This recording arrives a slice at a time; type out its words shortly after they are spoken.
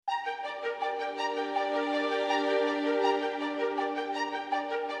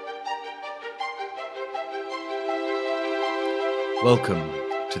Welcome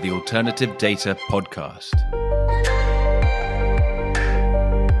to the Alternative Data Podcast.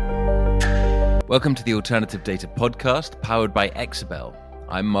 Welcome to the Alternative Data Podcast, powered by Exabel.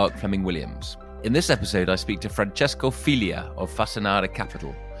 I'm Mark Fleming-Williams. In this episode, I speak to Francesco Filia of Fasanara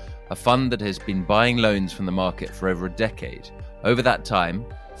Capital, a fund that has been buying loans from the market for over a decade. Over that time,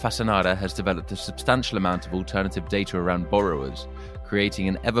 Fasanara has developed a substantial amount of alternative data around borrowers, creating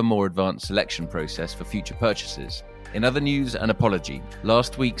an ever more advanced selection process for future purchases. In other news, an apology.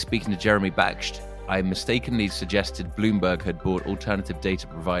 Last week, speaking to Jeremy Baksht, I mistakenly suggested Bloomberg had bought alternative data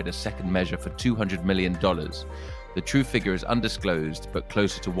provider Second Measure for $200 million. The true figure is undisclosed, but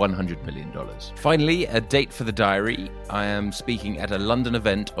closer to $100 million. Finally, a date for the diary. I am speaking at a London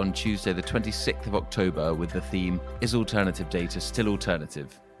event on Tuesday, the 26th of October, with the theme, Is Alternative Data Still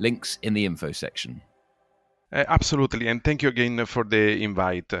Alternative? Links in the info section. Absolutely, and thank you again for the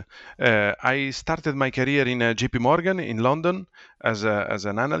invite. I started my career in JP Morgan in London as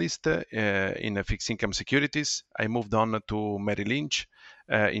an analyst in fixed income securities. I moved on to Merrill Lynch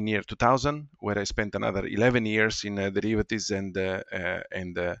in year 2000, where I spent another 11 years in derivatives and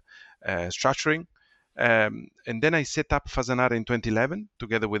structuring. And then I set up Fasanara in 2011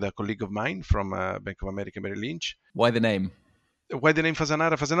 together with a colleague of mine from Bank of America Merrill Lynch. Why the name? Why the name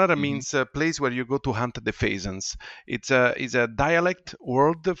Fasanara? Fasanara means a place where you go to hunt the pheasants. It's a dialect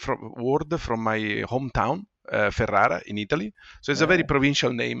word from my hometown, Ferrara, in Italy. So it's a very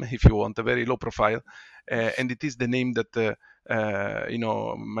provincial name, if you want, a very low profile. And it is the name that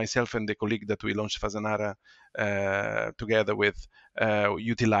myself and the colleague that we launched Fasanara together with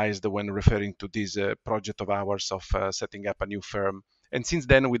utilized when referring to this project of ours of setting up a new firm. And since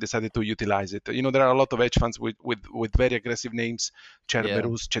then, we decided to utilize it. You know, there are a lot of hedge funds with very aggressive names,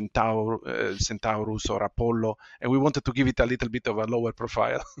 Cerberus, Centaurus, or Apollo, and we wanted to give it a little bit of a lower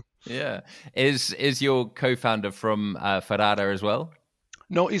profile. Yeah. Is your co-founder from Ferrara as well?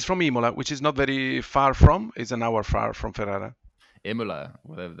 No, he's from Imola, which is not very far from. It's an hour far from Ferrara. Imola,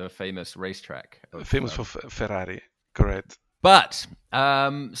 the famous racetrack. Famous for Ferrari, correct. But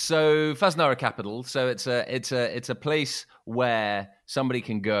so Fasanara Capital, so it's a place where somebody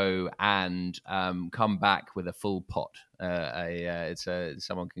can go and come back with a full pot.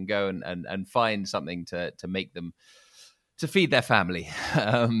 Someone can go and find something to make them to feed their family.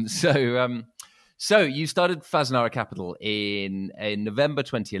 So you started Fasanara Capital in November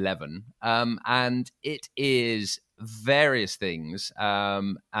 2011, and it is various things.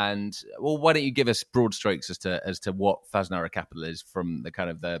 Why don't you give us broad strokes as to what Fasanara Capital is from the kind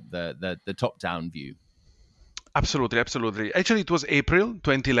of the top down view? Absolutely. Actually, it was April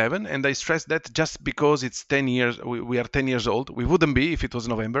 2011, and I stress that just because it's 10 years, we are 10 years old. We wouldn't be if it was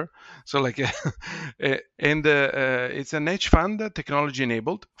November. So it's an hedge fund, technology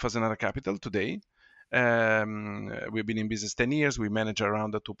enabled, Fasanara Capital today. We've been in business 10 years. We manage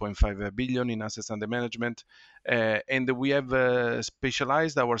around 2.5 billion in assets under management. And we have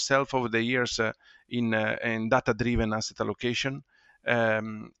specialized ourselves over the years in data-driven asset allocation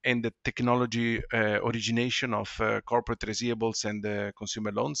and the technology origination of corporate receivables and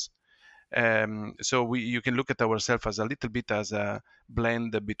consumer loans. So you can look at ourselves as a little bit as a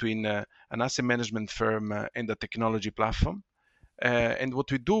blend between an asset management firm and a technology platform. And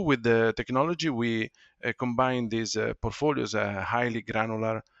what we do with the technology, we combine these portfolios, highly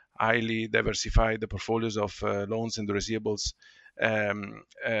granular, highly diversified portfolios of loans and receivables.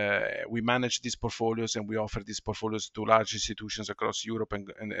 We manage these portfolios and we offer these portfolios to large institutions across Europe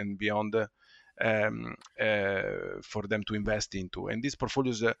and beyond for them to invest into. And these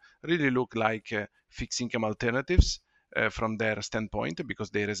portfolios really look like fixed income alternatives from their standpoint, because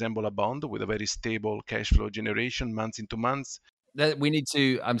they resemble a bond with a very stable cash flow generation months into months. We need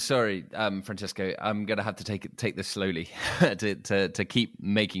to. I'm sorry, Francesco. I'm going to have to take this slowly to keep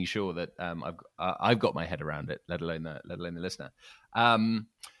making sure that I've got my head around it, let alone the listener.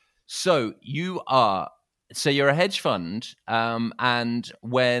 So you're a hedge fund, and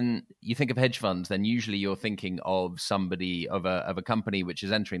when you think of hedge funds, then usually you're thinking of somebody of a company which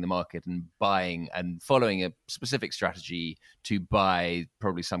is entering the market and buying and following a specific strategy to buy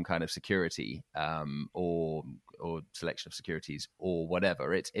probably some kind of security, or selection of securities or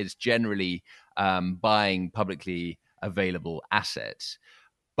whatever. It's generally buying publicly available assets.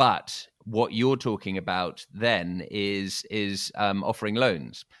 But what you're talking about then is offering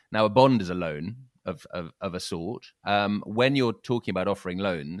loans. Now, a bond is a loan of a sort. When you're talking about offering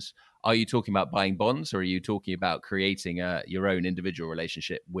loans, are you talking about buying bonds, or are you talking about creating your own individual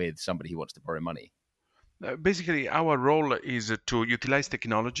relationship with somebody who wants to borrow money? Basically, our role is to utilize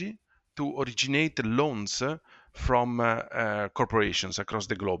technology to originate loans from corporations across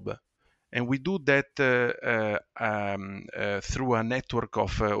the globe. And we do that through a network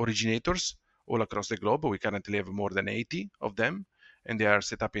of originators all across the globe. We currently have more than 80 of them, and they are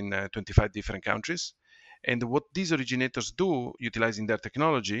set up in 25 different countries. And what these originators do, utilizing their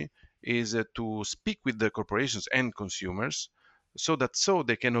technology, is to speak with the corporations and consumers so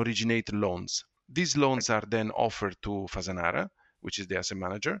they can originate loans. These loans are then offered to Fasanara, which is the asset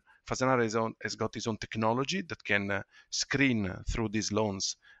manager. Fasanara has got its own technology that can screen through these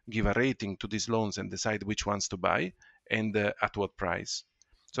loans, give a rating to these loans, and decide which ones to buy and at what price.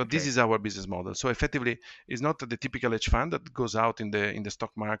 So this Okay. is our business model. So effectively, it's not the typical hedge fund that goes out in the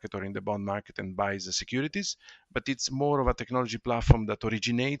stock market or in the bond market and buys the securities, but it's more of a technology platform that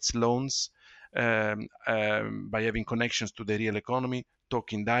originates loans by having connections to the real economy,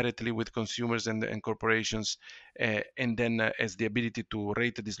 talking directly with consumers and corporations, and then has the ability to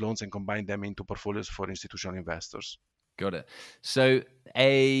rate these loans and combine them into portfolios for institutional investors. Got it. So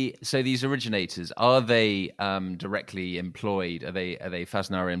these originators, are they directly employed? Are they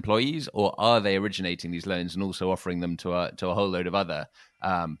Fasanara employees, or are they originating these loans and also offering them to a whole load of other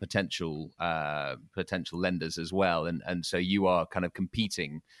potential lenders as well? And so you are kind of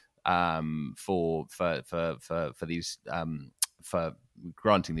competing for these for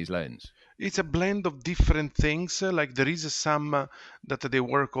granting these loans. It's a blend of different things. Like there is some that they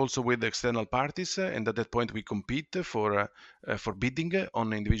work also with external parties, and at that point we compete for bidding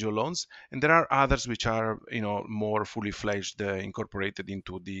on individual loans. And there are others which are, more fully fledged, incorporated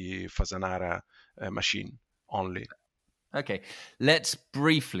into the Fasanara machine only. Okay, let's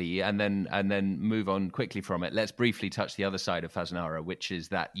briefly and then move on quickly from it. Let's briefly touch the other side of Fasanara, which is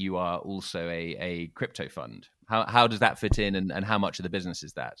that you are also a crypto fund. How does that fit in, and how much of the business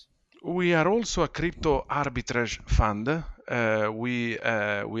is that? We are also a crypto arbitrage fund. We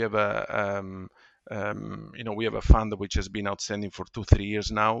have a fund which has been outstanding for 2-3 years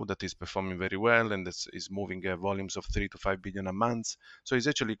now, that is performing very well, and is moving volumes of 3 to 5 billion a month. So it's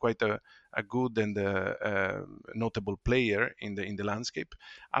actually quite a good and notable player in the landscape.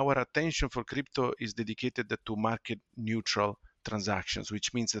 Our attention for crypto is dedicated to market neutral transactions,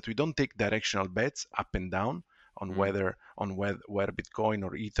 which means that we don't take directional bets up and down on where Bitcoin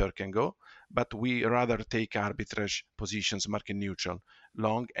or Ether can go, but we rather take arbitrage positions, market neutral,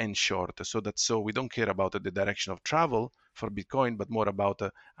 long and short, so we don't care about the direction of travel for Bitcoin, but more about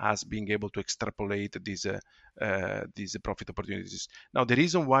us being able to extrapolate these profit opportunities. Now, the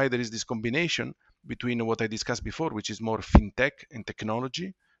reason why there is this combination between what I discussed before, which is more fintech and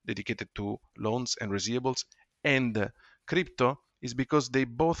technology dedicated to loans and receivables, and crypto, is because they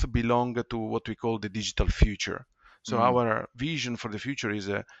both belong to what we call the digital future. So our vision for the future is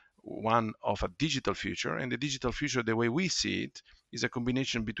one of a digital future, and the digital future, the way we see it, is a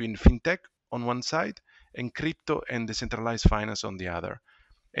combination between fintech on one side and crypto and decentralized finance on the other.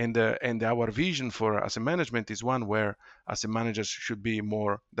 And our vision for asset management is one where asset managers should be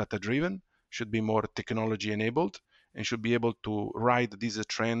more data driven, should be more technology enabled, and should be able to ride this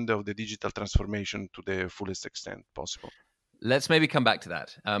trend of the digital transformation to the fullest extent possible. Let's maybe come back to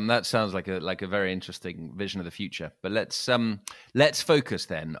that. That sounds like a very interesting vision of the future. But let's focus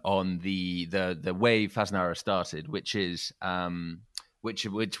then on the way Fasanara started, which is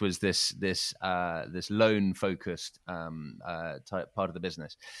which was this loan focused type part of the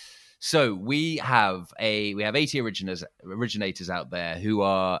business. So we have 80 originators out there who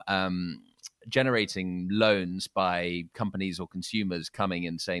are generating loans by companies or consumers coming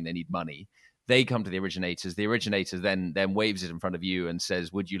and saying they need money. They come to the originators. The originator then waves it in front of you and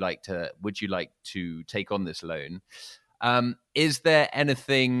says, "Would you like to take on this loan?" Is there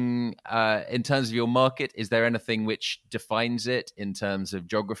anything in terms of your market? Is there anything which defines it in terms of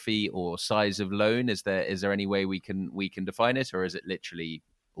geography or size of loan? Is there any way we can define it, or is it literally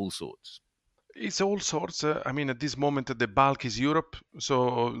all sorts? It's all sorts. I mean, at this moment, the bulk is Europe.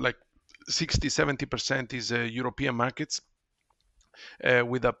 So like 60-70% is European markets.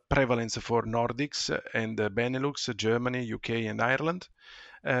 With a prevalence for Nordics and Benelux, Germany, UK, and Ireland.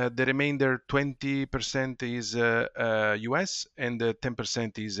 The remainder 20% is US and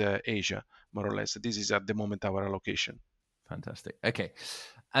 10% is Asia, more or less. This is at the moment our allocation. Fantastic. Okay.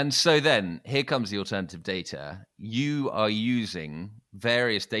 And so then here comes the alternative data. You are using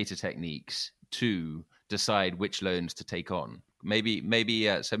various data techniques to decide which loans to take on. Maybe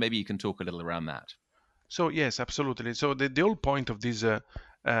you can talk a little around that. So yes, absolutely. So the whole point of this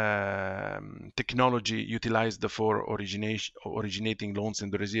technology utilized for originating loans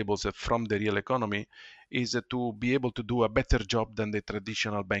and receivables from the real economy is to be able to do a better job than the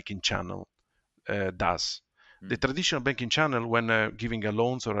traditional banking channel does. The traditional banking channel, when giving a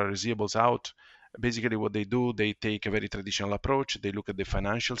loans or a receivables out, Basically, what they do, they take a very traditional approach. They look at the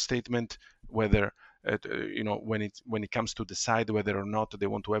financial statement, whether when it comes to decide whether or not they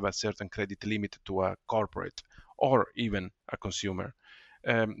want to have a certain credit limit to a corporate or even a consumer.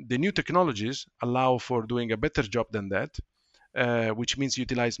 The new technologies allow for doing a better job than that, which means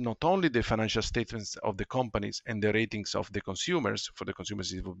utilize not only the financial statements of the companies and the ratings of the consumers. For the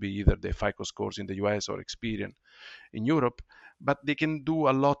consumers, it would be either the FICO scores in the US or Experian in Europe, but they can do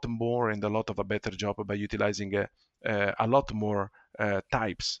a lot more and a lot of a better job by utilizing a lot more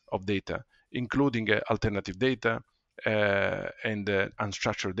types of data, including alternative data, and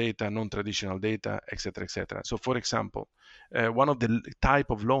unstructured data, non-traditional data, etc., etc. So, for example, one of the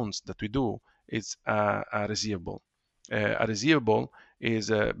type of loans that we do is a receivable. A receivable is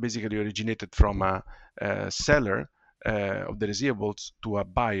basically originated from a seller of the receivables to a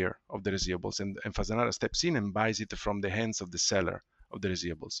buyer of the receivables, and Fasanara steps in and buys it from the hands of the seller of the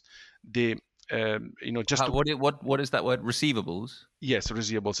receivables. The just to What is that word? Receivables? Yes,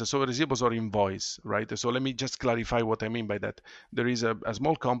 receivables. So receivables are invoice, right? So let me just clarify what I mean by that. There is a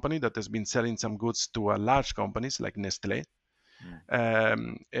small company that has been selling some goods to large companies like Nestle.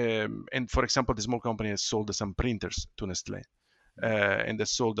 And for example, the small company has sold some printers to Nestle. And they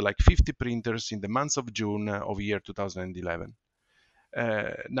sold like 50 printers in the month of June of year 2011.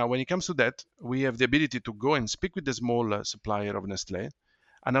 Now, when it comes to that, we have the ability to go and speak with the small supplier of Nestle,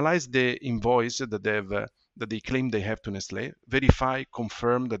 analyze the invoice that they claim they have to Nestle, verify,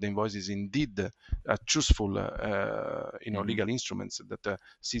 confirm that the invoice is indeed a truthful, legal instruments that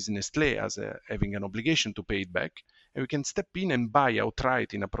sees Nestle as having an obligation to pay it back, and we can step in and buy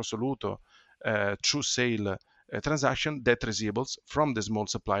outright in a pro soluto true sale transaction that receivables from the small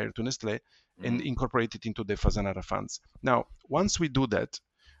supplier to Nestle and incorporate it into the Fasanara funds. Now, once we do that,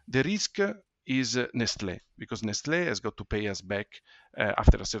 the risk is Nestle, because Nestle has got to pay us back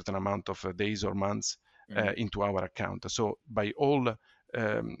after a certain amount of days or months into our account. So by all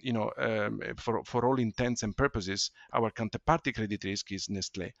for all intents and purposes, our counterparty credit risk is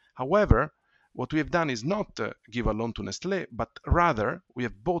Nestle. However, what we have done is not give a loan to Nestle, but rather we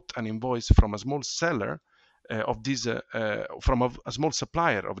have bought an invoice from a small seller from a small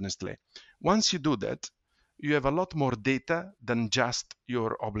supplier of Nestle. Once you do that, you have a lot more data than just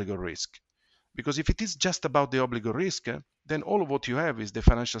your obligor risk. Because if it is just about the obligor risk, then all of what you have is the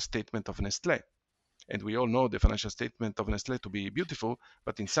financial statement of Nestle. And we all know the financial statement of Nestle to be beautiful,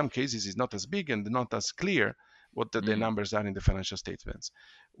 but in some cases it's not as big and not as clear what the numbers are in the financial statements.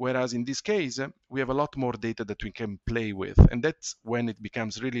 Whereas in this case, we have a lot more data that we can play with. And that's when it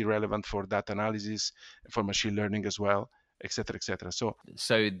becomes really relevant for data analysis, for machine learning as well, et cetera, et cetera. So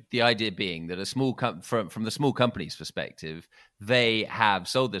the idea being that from the small company's perspective, they have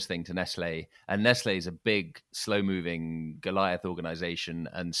sold this thing to Nestle, and Nestle is a big, slow-moving Goliath organization,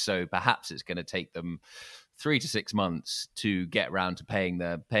 and so perhaps it's going to take them 3 to 6 months to get around to paying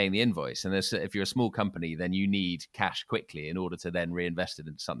the invoice. And if you're a small company, then you need cash quickly in order to then reinvest it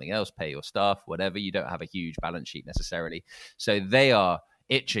into something else, pay your staff, whatever. You don't have a huge balance sheet necessarily, so they are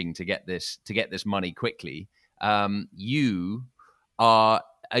itching to get this money quickly. You are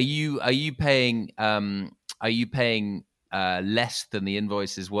you paying less than the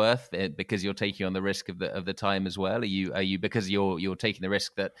invoice is worth because you're taking on the risk of the time as well? Are you because you're taking the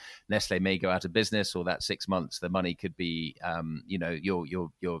risk that Nestle may go out of business, or that 6 months the money could be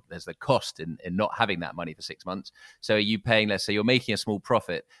there's the cost in not having that money for 6 months. So are you paying less? So you're making a small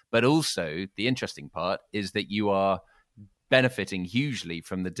profit, but also the interesting part is that you are benefiting hugely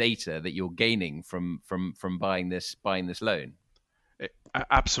from the data that you're gaining from buying this loan.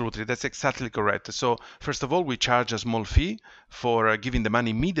 Absolutely, that's exactly correct. So first of all, we charge a small fee for giving the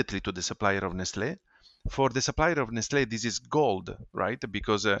money immediately to the supplier of Nestle. For the supplier of Nestle, this is gold, right?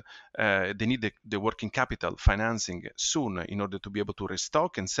 Because they need the working capital financing soon in order to be able to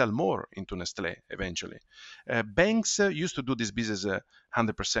restock and sell more into Nestle eventually. Banks used to do this business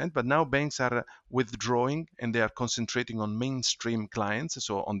 100%, but now banks are withdrawing and they are concentrating on mainstream clients,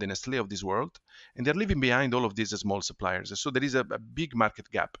 so on the Nestle of this world, and they're leaving behind all of these small suppliers. So there is a big market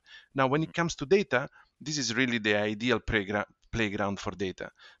gap. Now, when it comes to data, this is really the ideal playground for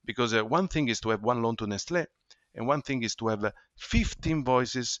data, because one thing is to have one loan to Nestle, and one thing is to have 50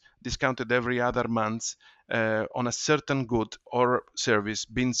 invoices discounted every other month on a certain good or service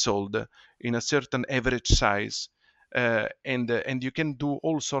being sold in a certain average size, and you can do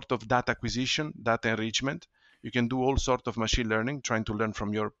all sort of data acquisition, data enrichment. You can do all sort of machine learning, trying to learn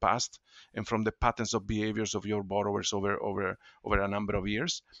from your past and from the patterns of behaviors of your borrowers over a number of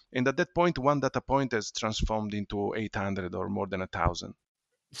years. And at that point, one data point has transformed into 800 or more than 1,000.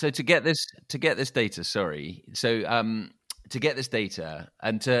 So to get this data, to get this data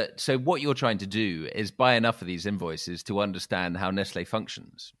and so what you're trying to do is buy enough of these invoices to understand how Nestle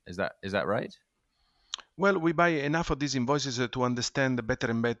functions. Is that right? Well, we buy enough of these invoices to understand better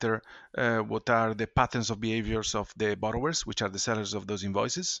and better what are the patterns of behaviors of the borrowers, which are the sellers of those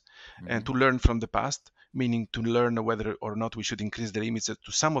invoices, and to learn from the past, meaning to learn whether or not we should increase the limits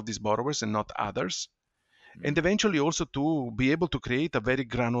to some of these borrowers and not others. And eventually also to be able to create a very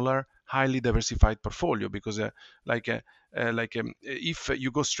granular, highly diversified portfolio, because if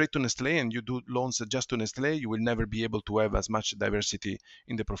you go straight to Nestle and you do loans just to Nestle, you will never be able to have as much diversity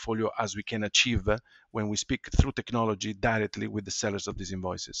in the portfolio as we can achieve when we speak through technology directly with the sellers of these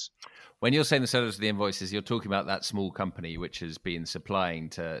invoices. When you're saying the sellers of the invoices, you're talking about that small company which has been supplying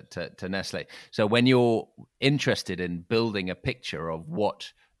to Nestle. So when you're interested in building a picture of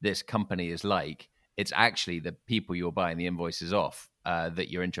what this company is like, it's actually the people you're buying the invoices off that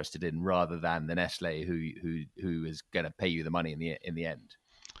you're interested in, rather than the Nestle who is going to pay you the money in the end.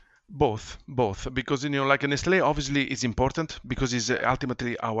 Both, because like Nestle obviously is important because it's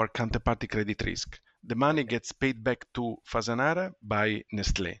ultimately our counterparty credit risk. The money gets paid back to Fasanara by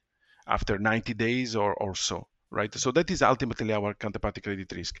Nestle after 90 days or so, right? So that is ultimately our counterparty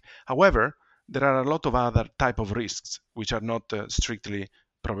credit risk. However, there are a lot of other type of risks which are not strictly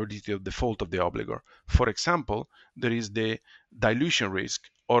probability of default of the obligor. For example, there is the dilution risk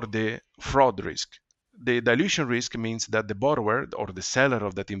or the fraud risk. The dilution risk means that the borrower or the seller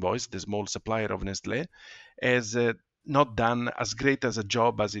of that invoice, the small supplier of Nestle, has not done as great as a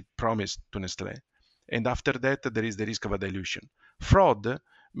job as it promised to Nestle. And after that, there is the risk of a dilution. Fraud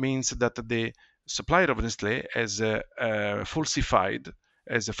means that the supplier of Nestle has falsified,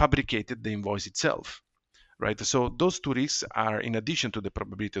 has fabricated the invoice itself. Right? So those two risks are in addition to the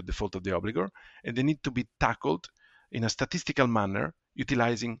probability of default of the obligor, and they need to be tackled in a statistical manner,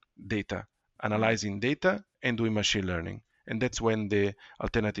 utilizing data, analyzing data, and doing machine learning. And that's when the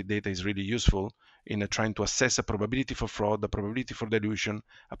alternative data is really useful in trying to assess a probability for fraud, a probability for dilution,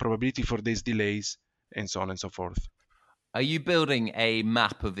 a probability for these delays, and so on and so forth. Are you building a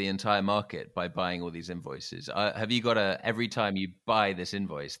map of the entire market by buying all these invoices? Have you got every time you buy this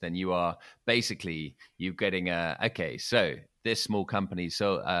invoice, then you are basically you're getting okay, so this small company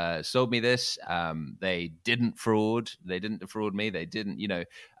sold me this. They didn't defraud me. They didn't,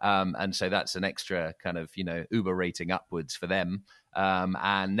 and so that's an extra kind of, Uber rating upwards for them.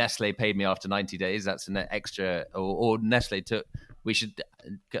 And Nestle paid me after 90 days. That's an extra, or Nestle took.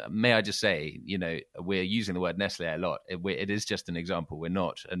 May I just say, we're using the word Nestle a lot. It is just an example. We're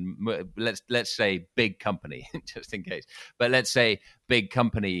not. And let's say big company, just in case. But let's say big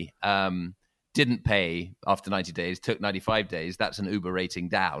company didn't pay after 90 days, took 95 days. That's an Uber rating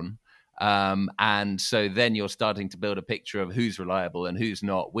down. And so then you're starting to build a picture of who's reliable and who's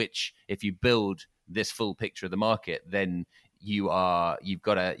not, which if you build this full picture of the market, then you've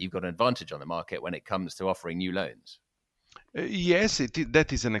got an advantage on the market when it comes to offering new loans. Yes,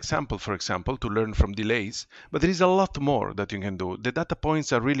 that is an example, for example, to learn from delays, but there is a lot more that you can do. The data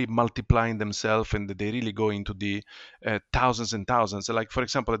points are really multiplying themselves and they really go into the thousands and thousands. Like, for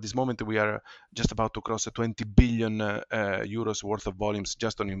example, at this moment, we are just about to cross 20 billion euros worth of volumes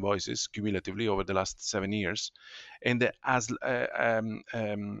just on invoices cumulatively over the last 7 years. And as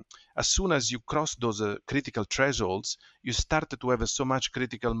soon as you cross those critical thresholds, you start to have so much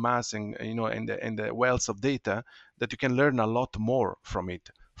critical mass and the wealth of data that you can learn a lot more from it.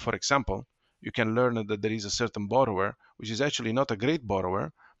 For example, you can learn that there is a certain borrower which is actually not a great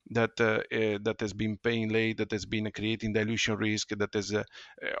borrower, that has been paying late, that has been creating dilution risk, that is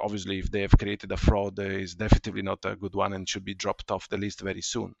obviously if they have created a fraud, is definitely not a good one and should be dropped off the list very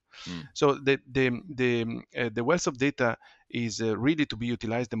soon. So the wealth of data is really to be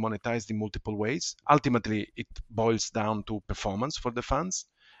utilized and monetized in multiple ways. Ultimately, it boils down to performance for the funds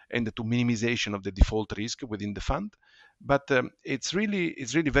and to minimization of the default risk within the fund. But it's really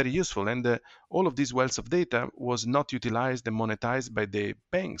very useful, and all of this wealth of data was not utilized and monetized by the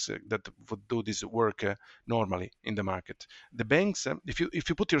banks that would do this work normally in the market. The banks, if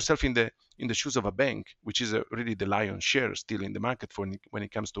you put yourself in the shoes of a bank, which is really the lion's share still in the market when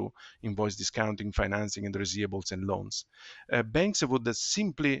it comes to invoice discounting, financing, and receivables and loans, banks would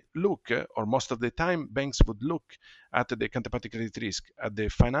simply look, or most of the time, banks would look at the counterparty credit risk, at the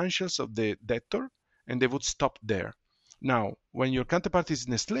financials of the debtor, and they would stop there. Now, when your counterparty is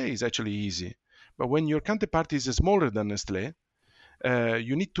Nestlé, it's actually easy. But when your counterparty is smaller than Nestlé,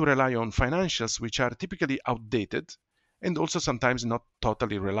 you need to rely on financials which are typically outdated and also sometimes not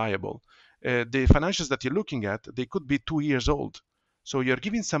totally reliable. The financials that you're looking at, they could be 2 years old. So you're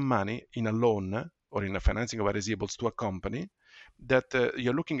giving some money in a loan or in a financing of a receivables to a company that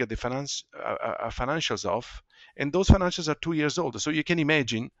you're looking at the financials of, and those financials are 2 years old. So you can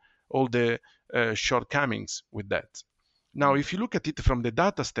imagine all the shortcomings with that. Now, Mm. if you look at it from the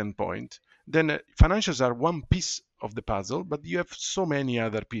data standpoint, then financials are one piece of the puzzle, but you have so many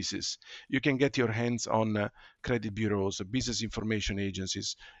other pieces. You can get your hands on credit bureaus, business information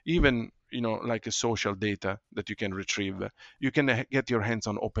agencies, even like a social data that you can retrieve. You can get your hands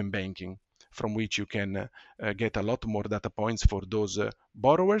on open banking, from which you can get a lot more data points for those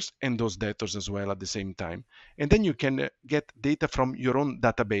borrowers and those debtors as well at the same time. And then you can get data from your own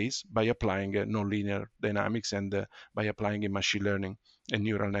database by applying nonlinear dynamics and by applying machine learning and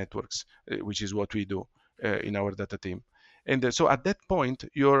neural networks, which is what we do in our data team. And so at that point,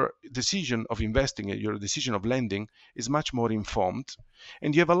 your decision of investing, your decision of lending is much more informed,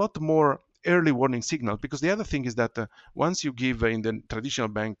 and you have a lot more early warning signals. Because the other thing is that once you give in the traditional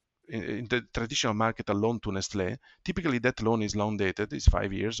bank, in the traditional market, a loan to Nestle, typically that loan is long dated, it's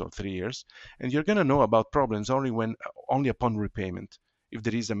 5 years or 3 years, and you're going to know about problems only upon repayment, if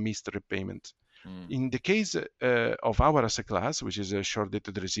there is a missed repayment. Mm. In the case of our asset class, which is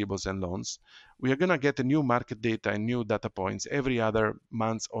short-dated receivables and loans, we are going to get a new market data and new data points every other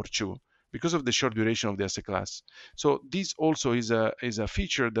month or two because of the short duration of the asset class. So this also is a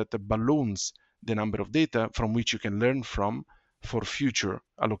feature that balloons the number of data from which you can learn from for future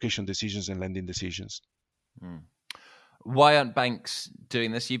allocation decisions and lending decisions. Mm. Why aren't banks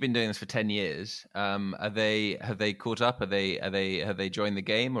doing this? You've been doing this for 10 years. Have they caught up? Have they joined the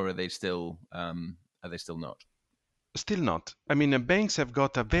game, or are they still not? Still not. I mean, banks have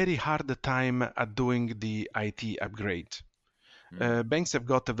got a very hard time at doing the IT upgrade. Banks have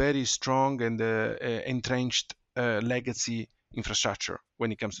got a very strong and entrenched legacy infrastructure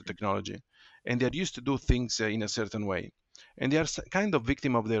when it comes to technology, and they're used to do things in a certain way, and they are kind of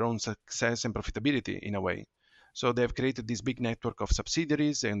victim of their own success and profitability in a way. So they've created this big network of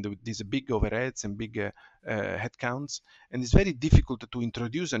subsidiaries and these big overheads and big headcounts, and it's very difficult to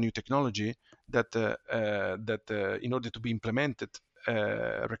introduce a new technology that in order to be implemented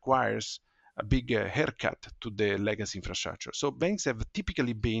requires a big haircut to the legacy infrastructure. So banks have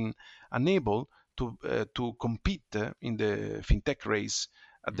typically been unable to compete in the fintech race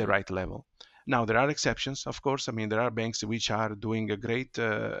at the right level. Now there are exceptions, of course. I mean, there are banks which are doing a great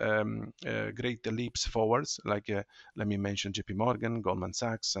leaps forwards. Like let me mention J.P. Morgan, Goldman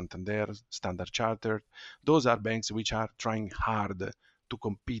Sachs, Santander, Standard Chartered. Those are banks which are trying hard to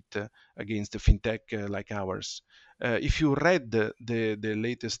compete against the fintech like ours. If you read the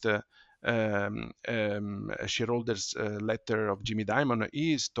latest shareholders letter of Jimmy Dimon,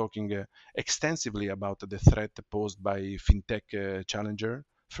 he is talking extensively about the threat posed by fintech challenger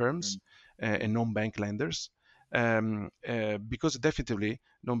firms and non-bank lenders. Because definitely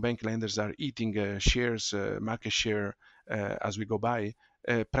non-bank lenders are eating market share as we go by,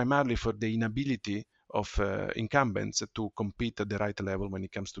 primarily for the inability of incumbents to compete at the right level when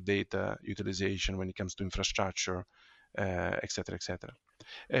it comes to data utilization, when it comes to infrastructure, etc., etc.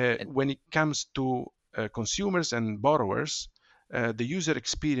 When it comes to consumers and borrowers, the user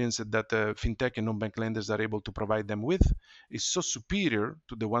experience that fintech and non-bank lenders are able to provide them with is so superior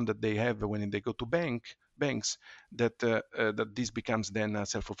to the one that they have when they go to banks that this becomes then a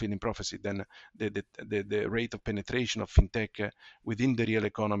self-fulfilling prophecy. Then the rate of penetration of fintech within the real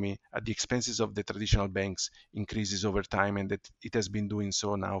economy at the expenses of the traditional banks increases over time, and that it has been doing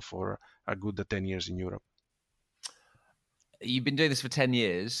so now for a good 10 years in Europe. You've been doing this for 10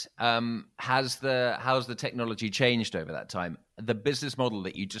 years. How's the technology changed over that time? The business model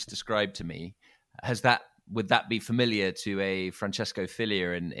that you just described to me, would that be familiar to a Francesco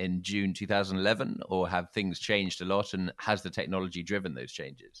Filia in June 2011, or have things changed a lot, and has the technology driven those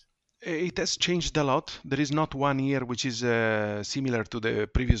changes? It has changed a lot. There is not one year which is similar to the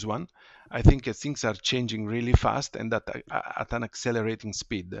previous one. I think things are changing really fast and at an accelerating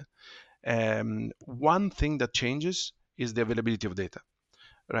speed. One thing that changes is the availability of data,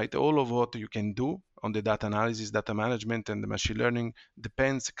 right? All of what you can do on the data analysis, data management, and the machine learning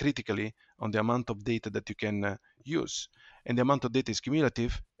depends critically on the amount of data that you can use. And the amount of data is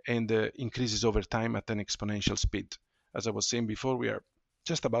cumulative and increases over time at an exponential speed. As I was saying before, we are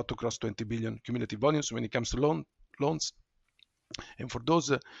just about to cross 20 billion cumulative volumes when it comes to loans. And for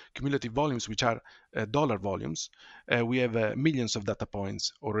those cumulative volumes, which are dollar volumes, we have millions of data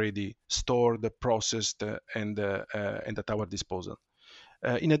points already stored, processed, and at our disposal.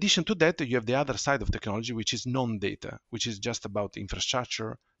 In addition to that, you have the other side of technology, which is non-data, which is just about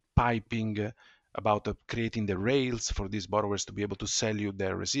infrastructure, piping, about creating the rails for these borrowers to be able to sell you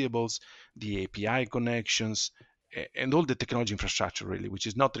their receivables, the API connections, and all the technology infrastructure really, which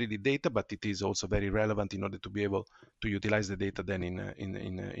is not really data, but it is also very relevant in order to be able to utilize the data then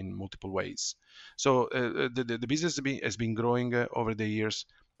in multiple ways. So the business has been growing over the years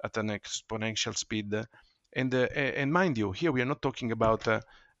at an exponential speed, and mind you, here we are not talking about.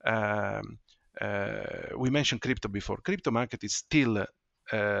 Um, we mentioned crypto before. Crypto market is still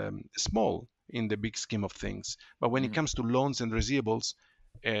small in the big scheme of things, but when it comes to loans and receivables,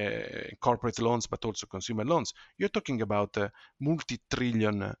 corporate loans, but also consumer loans, you're talking about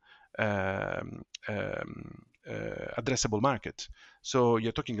multi-trillion addressable market. So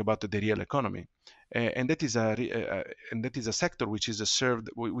you're talking about the real economy, and that is a sector which is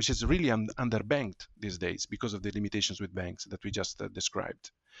which is really underbanked these days because of the limitations with banks that we just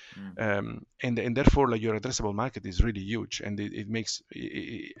described. And therefore, like, your addressable market is really huge, and it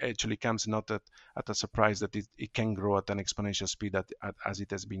actually comes not at a surprise that it can grow at an exponential speed as it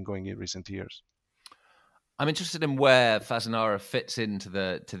has been going in recent years. I'm interested in where Fasanara fits into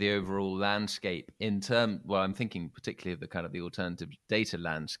the overall landscape well, I'm thinking particularly of the kind of the alternative data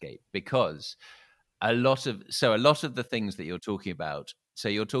landscape, because a lot of the things that you're talking about, so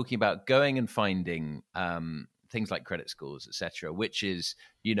you're talking about going and finding things like credit scores, etc., which is,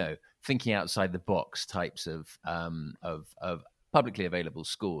 thinking outside the box types of publicly available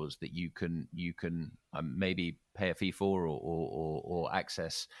scores that you can maybe pay a fee for or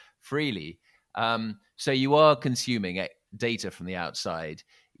access freely. So you are consuming data from the outside.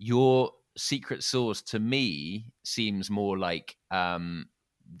 Your secret sauce to me seems more like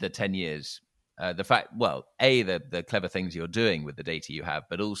the 10 years. The fact, well, the clever things you're doing with the data you have,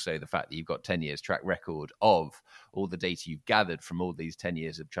 but also the fact that you've got 10 years track record of all the data you've gathered from all these 10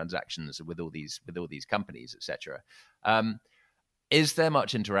 years of transactions with all these companies, etc. Is there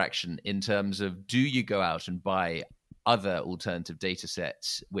much interaction in terms of, do you go out and buy other alternative data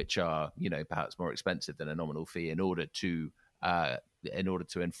sets which are, perhaps more expensive than a nominal fee in order to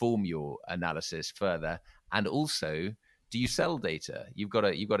inform your analysis further? And also, do you sell data? You've got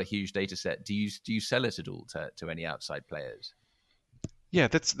a huge data set. Do you sell it at all to any outside players? Yeah,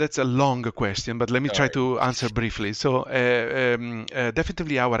 that's a long question, but let me try to answer briefly. So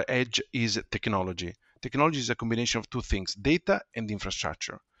definitely our edge is technology. Technology is a combination of two things: data and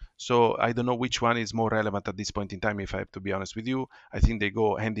infrastructure. So I don't know which one is more relevant at this point in time, if I have to be honest with you. I think they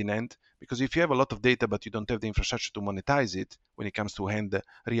go hand in hand, because if you have a lot of data but you don't have the infrastructure to monetize it when it comes to hand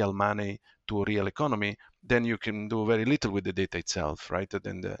real money to a real economy, then you can do very little with the data itself, right?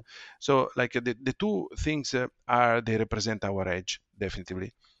 So like the two things they represent our edge,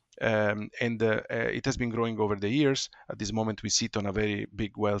 definitely. And it has been growing over the years. At this moment, we sit on a very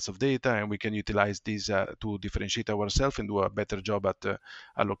big wealth of data, and we can utilize these to differentiate ourselves and do a better job at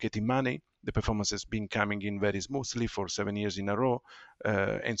allocating money. The performance has been coming in very smoothly for 7 years in a row.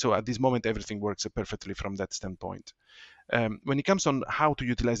 And so at this moment, everything works perfectly from that standpoint. When it comes on how to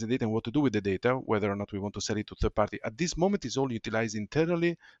utilize the data and what to do with the data, whether or not we want to sell it to third party, at this moment is all utilized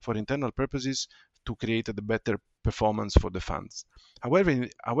internally for internal purposes to create the better performance for the funds. However,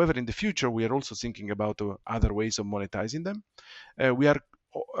 in the future, we are also thinking about other ways of monetizing them. We are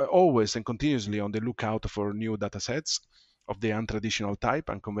always and continuously on the lookout for new data sets of the untraditional type,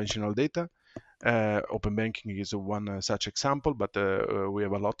 unconventional data. Open banking is one such example, but we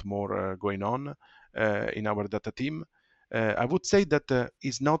have a lot more going on in our data team. I would say that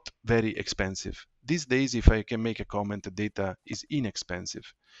it's not very expensive. These days, if I can make a comment, data is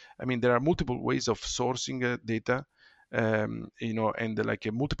inexpensive. I mean, there are multiple ways of sourcing data, and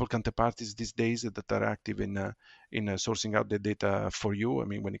like multiple counterparties these days that are active in sourcing out the data for you. I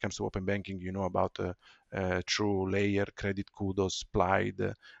mean, when it comes to open banking, you know about True, Layer, Credit Kudos, Plaid.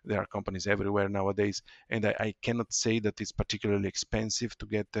 There are companies everywhere nowadays, and I cannot say that it's particularly expensive to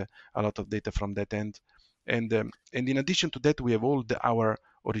get a lot of data from that end. And in addition to that, we have all our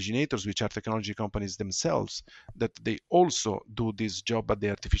originators, which are technology companies themselves, that they also do this job at the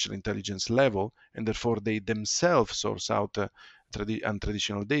artificial intelligence level, and therefore they themselves source out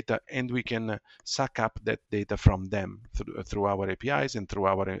untraditional data, and we can suck up that data from them through our APIs and through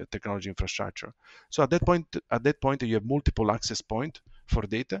our technology infrastructure. So at that point, you have multiple access point for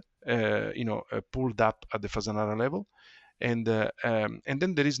data, pulled up at the Fasanara level. And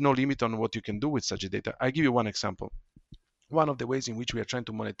then there is no limit on what you can do with such data. I give you one example. One of the ways in which we are trying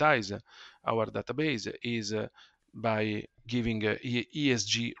to monetize our database is by giving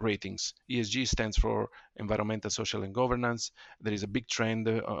ESG ratings. ESG stands for environmental, social, and governance. There is a big trend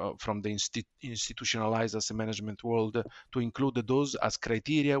from the institutionalized asset management world to include those as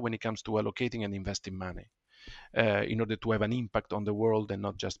criteria when it comes to allocating and investing money. In order to have an impact on the world and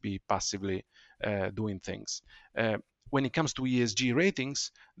not just be passively doing things. when it comes to ESG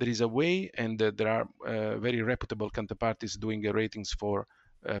ratings, there is a way, and there are very reputable counterparties doing ratings for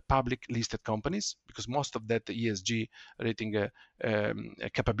public listed companies, because most of that ESG rating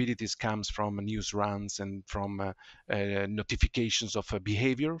capabilities comes from news runs and from notifications of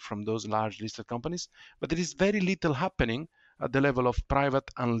behavior from those large listed companies. But there is very little happening at the level of private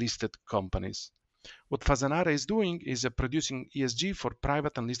unlisted companies. What Fasanara is doing is producing ESG for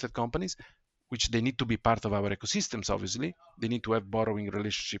private unlisted companies, which they need to be part of our ecosystems, obviously. They need to have borrowing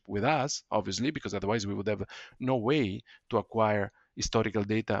relationship with us, obviously, because otherwise we would have no way to acquire historical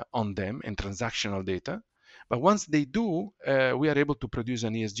data on them and transactional data. But once they do, we are able to produce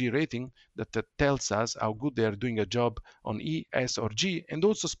an ESG rating that tells us how good they are doing a job on E, S, or G, and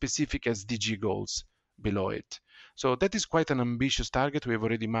also specific SDG goals below it. So that is quite an ambitious target. We have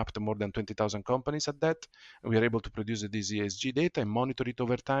already mapped more than 20,000 companies at that. We are able to produce this ESG data and monitor it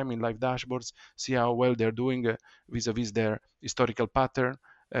over time in live dashboards, see how well they're doing vis-a-vis their historical pattern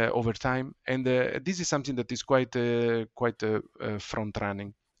over time. And this is something that is quite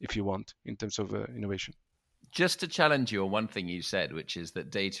front-running, if you want, in terms of innovation. Just to challenge you on one thing you said, which is that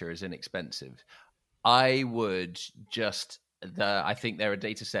data is inexpensive. I would I think there are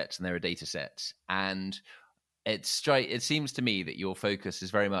data sets and there are data sets. And it seems to me that your focus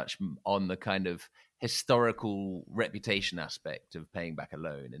is very much on the kind of historical reputation aspect of paying back a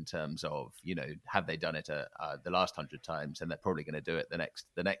loan, in terms of, have they done it the last 100 times, and they're probably going to do it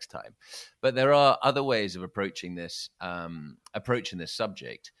the next time. But there are other ways of approaching this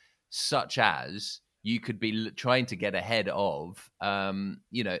subject, such as you could be trying to get ahead of,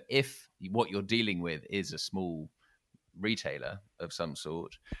 if what you're dealing with is a small retailer of some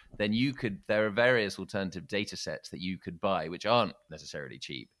sort, then there are various alternative data sets that you could buy, which aren't necessarily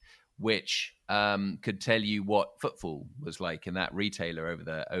cheap, which could tell you what footfall was like in that retailer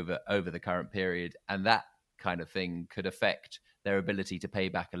over the current period, and that kind of thing could affect their ability to pay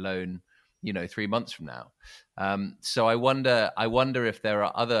back a loan, 3 months from now. So I wonder if there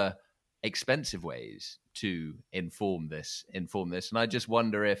are other expensive ways to inform this, and I just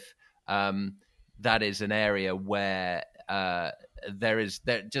wonder if that is an area where I'm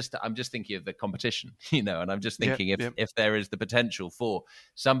just thinking of the competition, and I'm just thinking if there is the potential for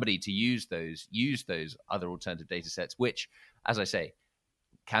somebody to use those other alternative data sets, which, as I say,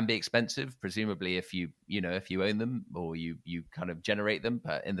 can be expensive, presumably if you own them or you kind of generate them,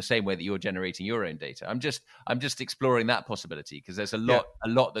 but in the same way that you're generating your own data. I'm just exploring that possibility, because there's a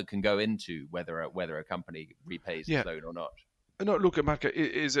lot that can go into whether a company repays its loan or not. No, look, Mark,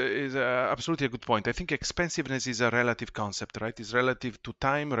 is absolutely a good point. I think expensiveness is a relative concept, right? It's relative to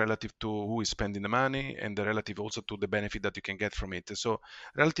time, relative to who is spending the money, and relative also to the benefit that you can get from it. So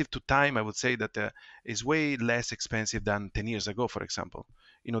relative to time, I would say that is way less expensive than 10 years ago, for example.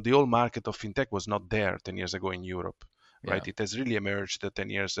 The whole market of fintech was not there 10 years ago in Europe, right? It has really emerged 10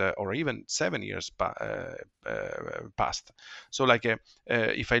 years or even 7 years past. So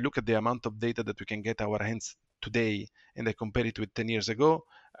if I look at the amount of data that we can get our hands today and I compare it with 10 years ago,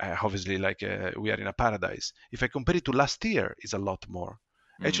 obviously we are in a paradise. If I compare it to last year, it's a lot more.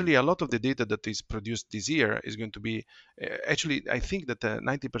 Actually, a lot of the data that is produced this year is going to be, I think that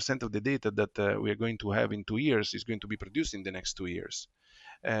 90% of the data that we are going to have in 2 years is going to be produced in the next 2 years.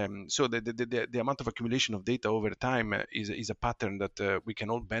 So the amount of accumulation of data over time is a pattern that we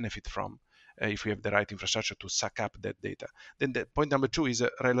can all benefit from if we have the right infrastructure to suck up that data. Then the point number 2 is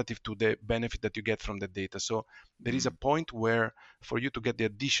relative to the benefit that you get from the data. So there is a point where for you to get the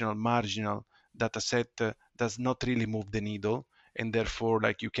additional marginal data set does not really move the needle, and therefore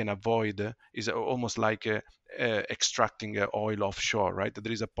you can avoid is almost like extracting oil offshore, right?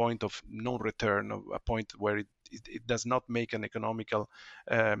 There is a point of no return, a point where it does not make an economical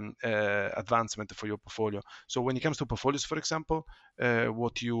advancement for your portfolio. So when it comes to portfolios, for example,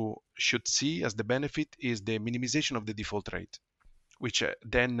 what you should see as the benefit is the minimization of the default rate, which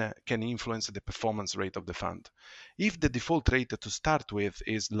then can influence the performance rate of the fund. If the default rate to start with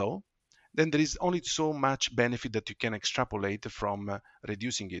is low, then there is only so much benefit that you can extrapolate from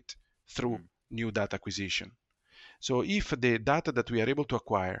reducing it through new data acquisition. So if the data that we are able to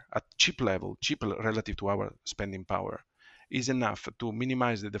acquire at cheap relative to our spending power, is enough to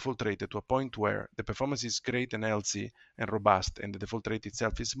minimize the default rate to a point where the performance is great and healthy and robust, and the default rate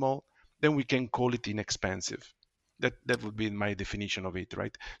itself is small, then we can call it inexpensive. That would be my definition of it,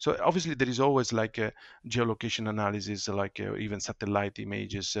 right? So obviously there is always geolocation analysis, even satellite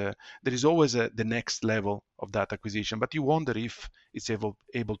images. There is always the next level of data acquisition, but you wonder if it's able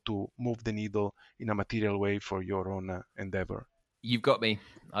to move the needle in a material way for your own endeavor. You've got me.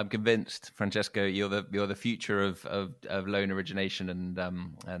 I'm convinced, Francesco. You're the future of loan origination and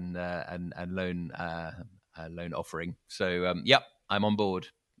loan loan offering. So, yep, I'm on board.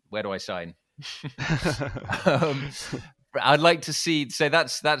 Where do I sign? um, I'd like to see. So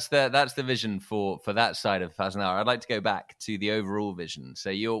that's the vision for that side of Fasanara. I'd like to go back to the overall vision.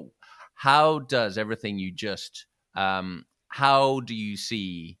 So how does everything you just how do you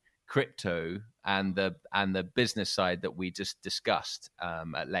see crypto and the business side that we just discussed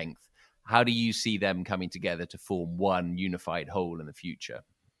at length? How do you see them coming together to form one unified whole in the future?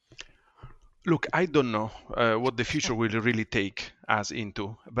 Look, I don't know what the future will really take us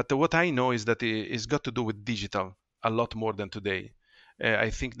into, but what I know is that it's got to do with digital a lot more than today.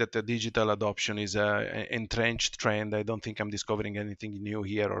 I think that the digital adoption is an entrenched trend. I don't think I'm discovering anything new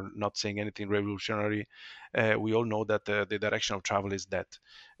here or not saying anything revolutionary. We all know that the direction of travel is that.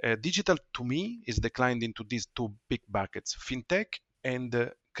 Digital, to me, is declined into these two big buckets, fintech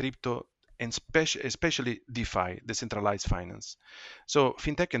and crypto, and especially DeFi, decentralized finance. So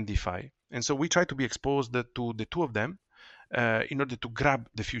fintech and DeFi. And so we try to be exposed to the two of them in order to grab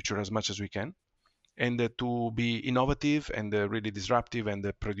the future as much as we can, and to be innovative and really disruptive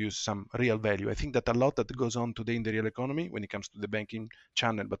and produce some real value. I think that a lot that goes on today in the real economy when it comes to the banking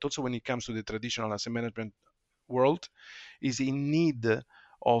channel, but also when it comes to the traditional asset management world, is in need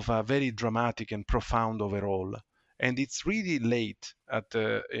of a very dramatic and profound overhaul. And it's really late at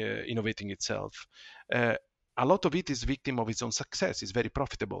innovating itself. A lot of it is victim of its own success. It's very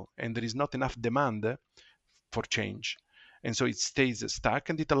profitable, and there is not enough demand for change. And so it stays stuck,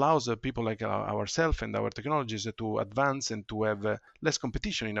 and it allows people like ourselves and our technologies to advance and to have less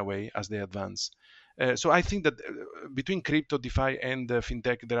competition in a way as they advance. So I think that between crypto, DeFi, and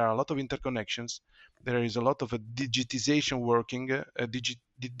fintech, there are a lot of interconnections. There is a lot of digitization working,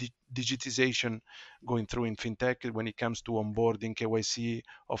 digitization going through in fintech when it comes to onboarding KYC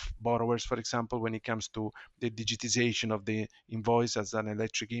of borrowers, for example, when it comes to the digitization of the invoice as an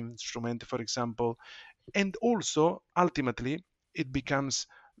electric instrument, for example. And also, ultimately, it becomes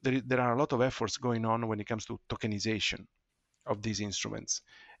there are a lot of efforts going on when it comes to tokenization of these instruments.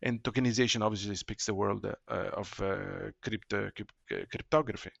 And tokenization obviously speaks the world of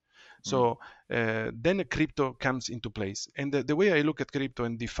cryptography. So then crypto comes into place. And the way I look at crypto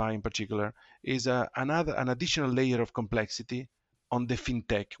and DeFi in particular is an additional layer of complexity on the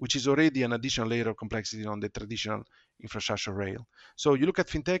fintech, which is already an additional layer of complexity on the traditional infrastructure rail. So you look at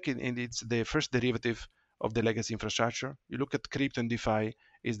fintech and it's the first derivative of the legacy infrastructure. You look at crypto and DeFi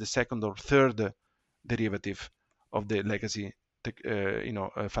is the second or third derivative of the legacy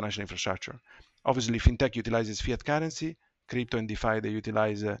financial infrastructure. Obviously, fintech utilizes fiat currency. Crypto and DeFi, they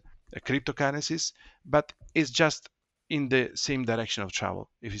utilize cryptocurrencies, but it's just in the same direction of travel,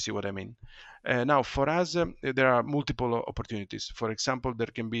 if you see what I mean. Now, for us, there are multiple opportunities. For example, there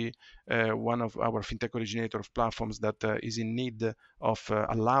can be one of our fintech originator of platforms that is in need of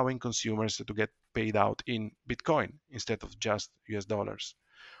allowing consumers to get paid out in Bitcoin instead of just US dollars.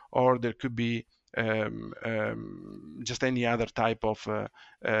 Or there could be just any other type of,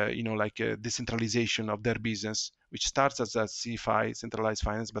 decentralization of their business, which starts as a CFI, centralized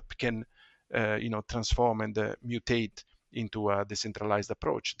finance, but can, transform and mutate into a decentralized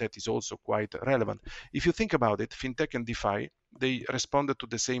approach that is also quite relevant. If you think about it, fintech and DeFi, they responded to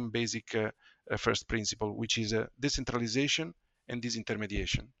the same basic first principle, which is decentralization and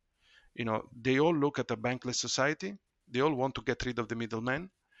disintermediation. They all look at a bankless society. They all want to get rid of the middleman.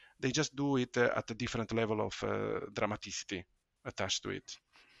 They just do it at a different level of dramaticity attached to it.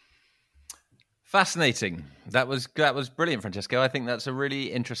 Fascinating. That was brilliant, Francesco. I think that's a really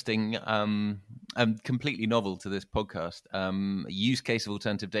interesting and completely novel to this podcast use case of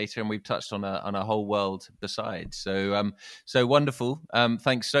alternative data, and we've touched on a whole world besides. So wonderful.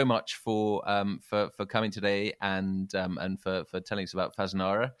 Thanks so much for coming today and for telling us about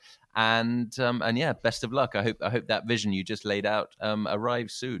Fasanara. And yeah, best of luck. I hope that vision you just laid out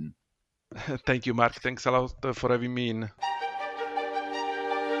arrives soon. Thank you, Mark. Thanks a lot for having me in.